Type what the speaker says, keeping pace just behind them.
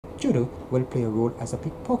Judo will play a role as a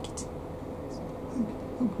pickpocket.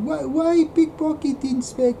 Why pickpocket,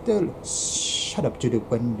 Inspector? Shut up, Judo,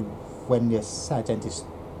 when your sergeant is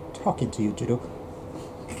talking to you, Judo.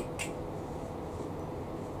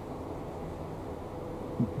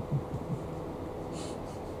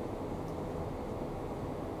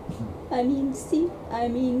 I mean,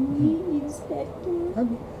 Inspector.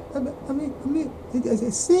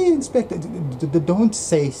 Say, Inspector. Don't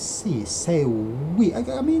say see. Say we.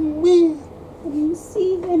 I mean we. We.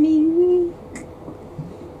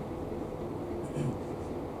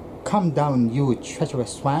 Come down, you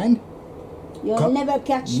treacherous swine. You'll never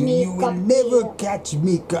catch me. You will never catch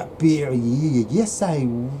me, Capir. Yes, I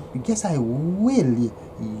will.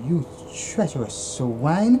 You treacherous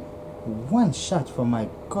swine. One shot from my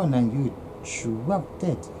gun and you drop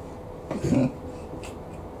dead.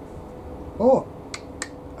 Oh,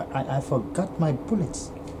 I forgot my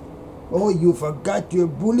bullets. Oh, you forgot your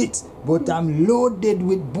bullets, but I'm loaded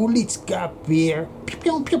with bullets, Capir.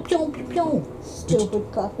 Stupid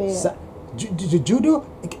Capir. Judo,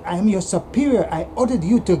 I'm your superior. I ordered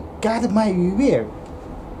you to guard my rear.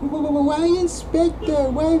 Why, Inspector?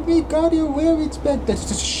 Why we guard your rear, Inspector?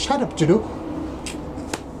 Shut up, Judo.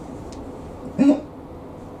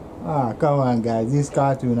 Ah, come on, guys. These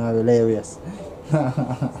cartoons are hilarious.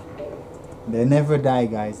 They never die,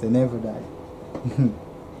 guys. They never die.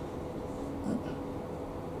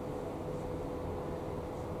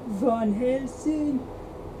 Van Helsing,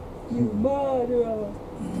 you murderer.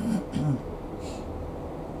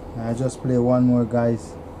 I just play one more,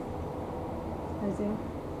 guys.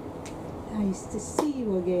 Nice to see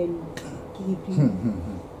you again, Gabriel.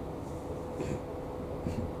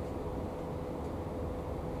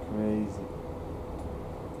 Crazy.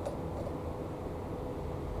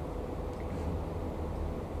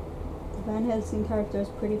 The Van Helsing character is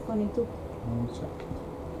pretty funny too.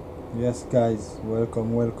 Yes, guys,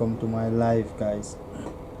 welcome to my live, guys.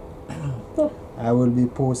 I will be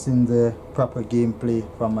posting the proper gameplay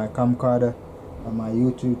from my camcorder on my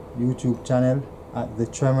YouTube channel at The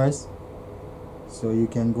Tremors. So you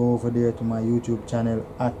can go over there to my YouTube channel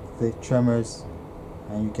at The Tremors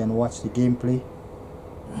and you can watch the gameplay.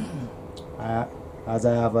 As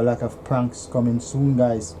I have a lot of pranks coming soon,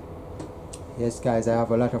 guys. Yes, guys, I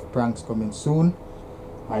have a lot of pranks coming soon.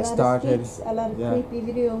 I started a lot of creepy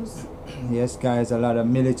videos. Yes, guys, a lot of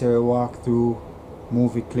military walkthrough,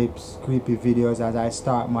 movie clips, creepy videos as I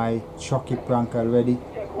start my Chucky prank already.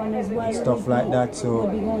 Stuff like that. So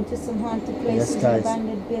we'll be going to some haunted places, yes, guys,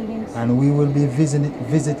 abandoned buildings. and we will be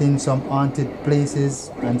visiting some haunted places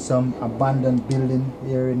and some abandoned building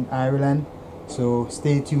here in Ireland. So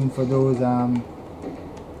stay tuned for those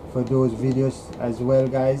videos as well,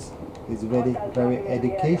 guys. It's very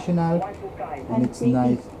educational, and it's creepy.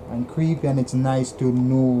 Nice and creepy, and it's nice to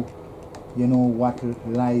know, you know, what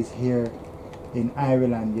lies here in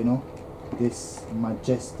Ireland, you know, this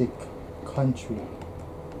majestic country.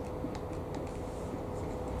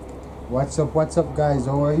 What's up, guys?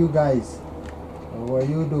 How are you guys? How are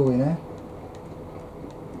you doing, eh?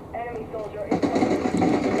 Enemy soldier in.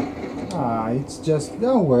 Ah, it's just,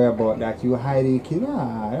 don't worry about that, you hiding kid.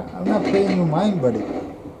 Ah, I'm not paying you mind, buddy.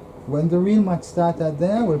 When the real match started,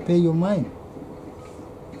 then I will pay you mine.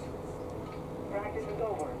 Practice is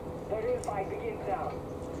over. The real fight begins now.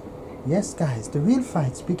 Yes, guys, the real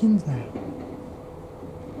fight begins now.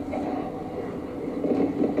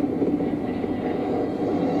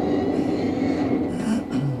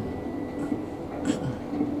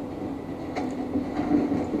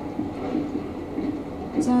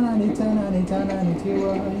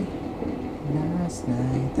 Last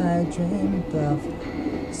night I dreamt of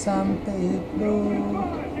San Pedro.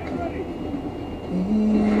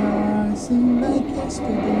 It all seemed like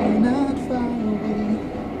yesterday, not far away.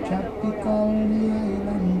 Tropical, the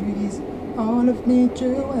island breeze, all of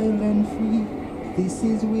nature wild and free. This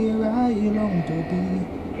is where I long to be,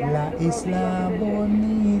 La Isla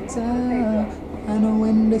Bonita. And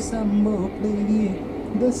when the samba play,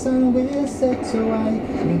 the sun will set so high,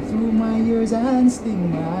 ring through my ears and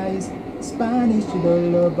sting my eyes. Spanish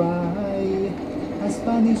lullaby, a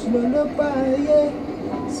Spanish lullaby, yeah.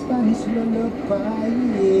 Spanish lullaby,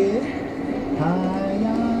 yeah. Hi,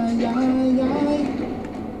 hi, hi, hi.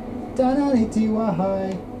 Tananiti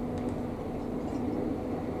wahai.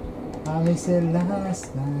 I said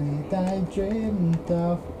last night I dreamt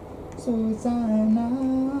of Susanna,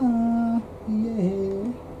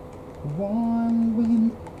 yeah. Warm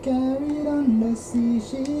wind carried on the sea,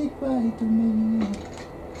 she cried to me.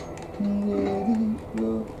 Let it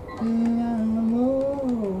go,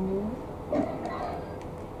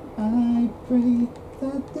 I pray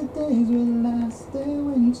That the days will last, they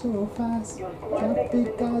went so fast. Your squad makes it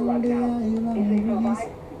into the Tropical, the lockdown. If island they breeze.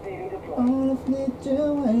 survive, they redeploy. All of nature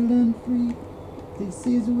wild and free. This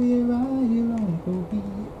is where I long to be.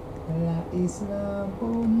 La Isla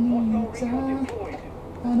Bonita.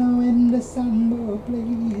 And when the samba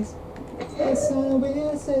plays, it's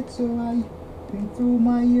always said so I been through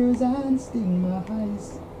my ears and sting my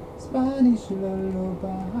eyes. Spanish lullaby,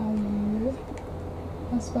 yeah.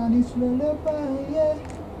 A Spanish lullaby, yeah.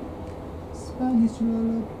 Spanish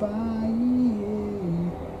lullaby,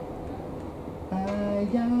 yeah. Ay,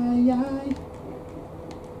 ay, ay.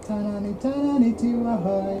 Tanani, tanani,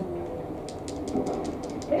 tiwahai.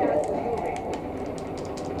 Gas is moving.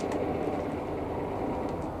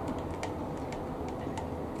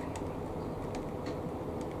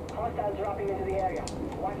 Hostiles dropping into the area.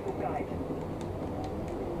 Watch the skies.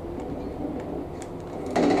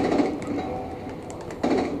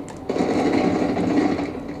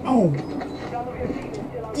 Oh, Some of your team is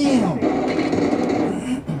still on damn.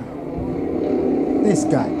 This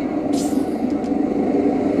guy.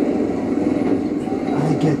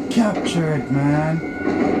 I get captured, man.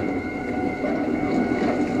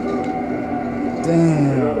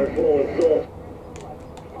 Damn.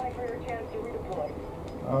 Fight for your chance to redeploy.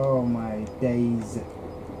 Oh my days.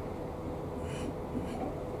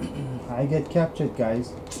 I get captured,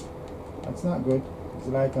 guys. That's not good. It's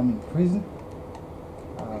like I'm in prison.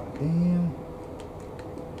 Oh, damn.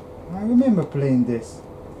 I remember playing this.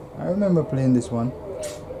 I remember playing this one.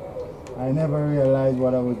 I never realized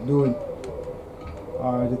what I was doing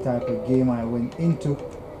or the type of game I went into.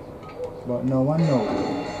 But no one knows.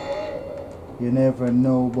 You never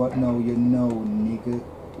know, but now you know, nigga.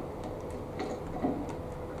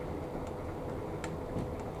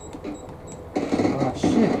 Oh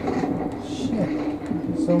shit. Shit.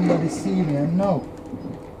 Somebody see me and know.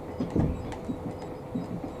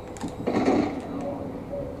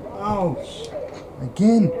 Ouch.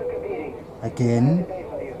 Again. Took a beating. Again. Base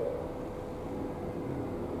with you.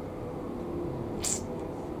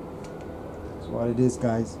 That's what it is,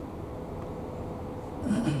 guys.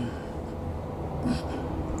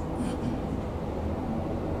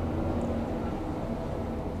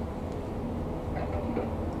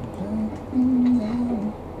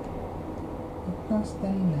 Across the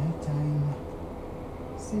night time,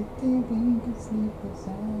 city winking sleepless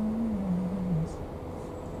eyes.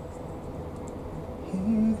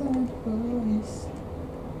 Hear that voice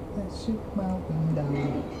that shook mountain down.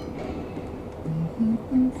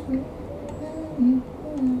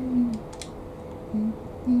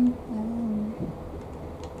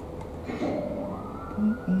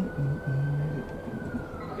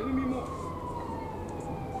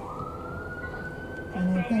 And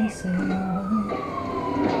if they say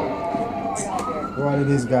what it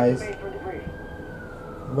is, guys. Base for debrief.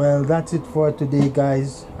 Well, that's it for today,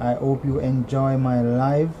 guys. I hope you enjoyed my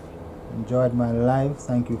live.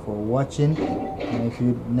 Thank you for watching. And if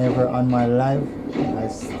you're never on my live,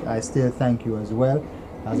 I still thank you as well.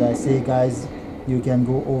 As I say, guys, you can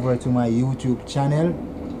go over to my YouTube channel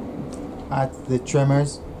at The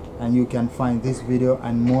Tremors and you can find this video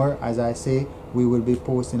and more. As I say, we will be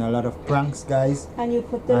posting a lot of pranks, guys. And you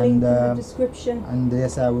put the link in the description. And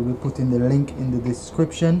yes, I will be putting the link in the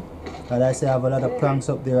description. As I say, I have a lot of pranks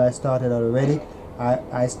up there. I started already.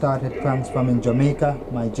 I started pranks from in Jamaica.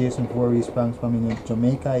 My Jason Voorhees pranks from in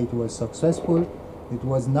Jamaica. It was successful. It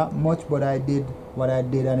was not much, but I did what I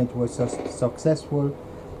did and it was successful.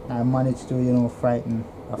 I managed to, you know, frighten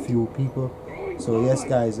a few people. So yes,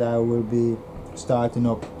 guys, I will be starting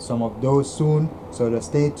up some of those soon. So just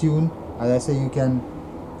stay tuned. As I say, you can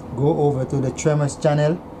go over to the Tremors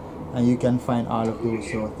channel and you can find all of those.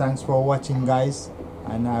 So thanks for watching, guys,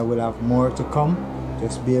 and I will have more to come.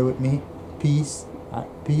 Just bear with me. Peace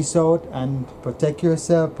out and protect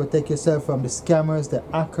yourself from the scammers, the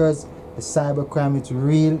hackers, the cybercrime. It's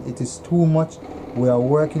real. It is too much. We are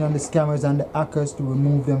working on the scammers and the hackers to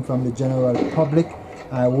remove them from the general public.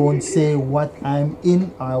 I won't say what I'm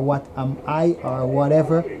in or what am I or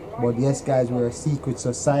whatever, but yes, guys, we're a secret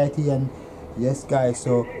society, and yes, guys,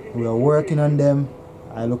 so we are working on them.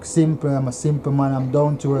 I look simple. I'm a simple man. I'm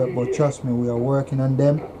down to earth, but trust me, we are working on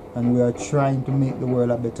them and we are trying to make the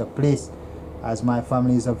world a better place, as my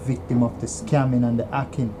family is a victim of the scamming and the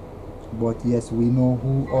hacking. But yes, we know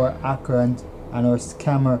who our hacker and our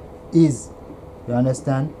scammer is. You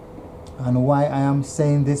understand? And why I am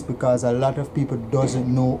saying this, because a lot of people doesn't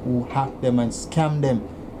know who hacked them and scam them.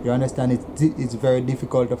 You understand? It's very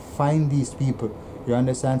difficult to find these people. You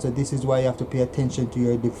understand? So this is why you have to pay attention to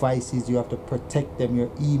your devices. You have to protect them,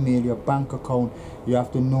 your email, your bank account. You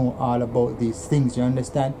have to know all about these things. You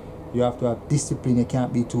understand? You have to have discipline. You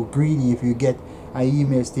can't be too greedy. If you get an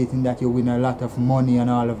email stating that you win a lot of money and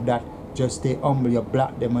all of that, just stay humble. You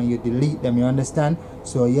block them and you delete them, you understand?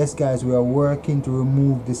 So yes guys, we are working to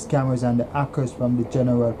remove the scammers and the hackers from the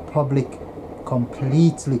general public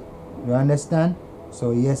completely, you understand?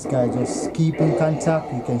 So yes guys, just keep in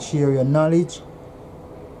contact. You can share your knowledge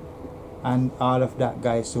and all of that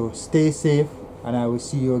guys. So stay safe and I will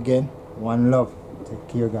see you again. One love. Take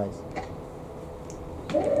care guys.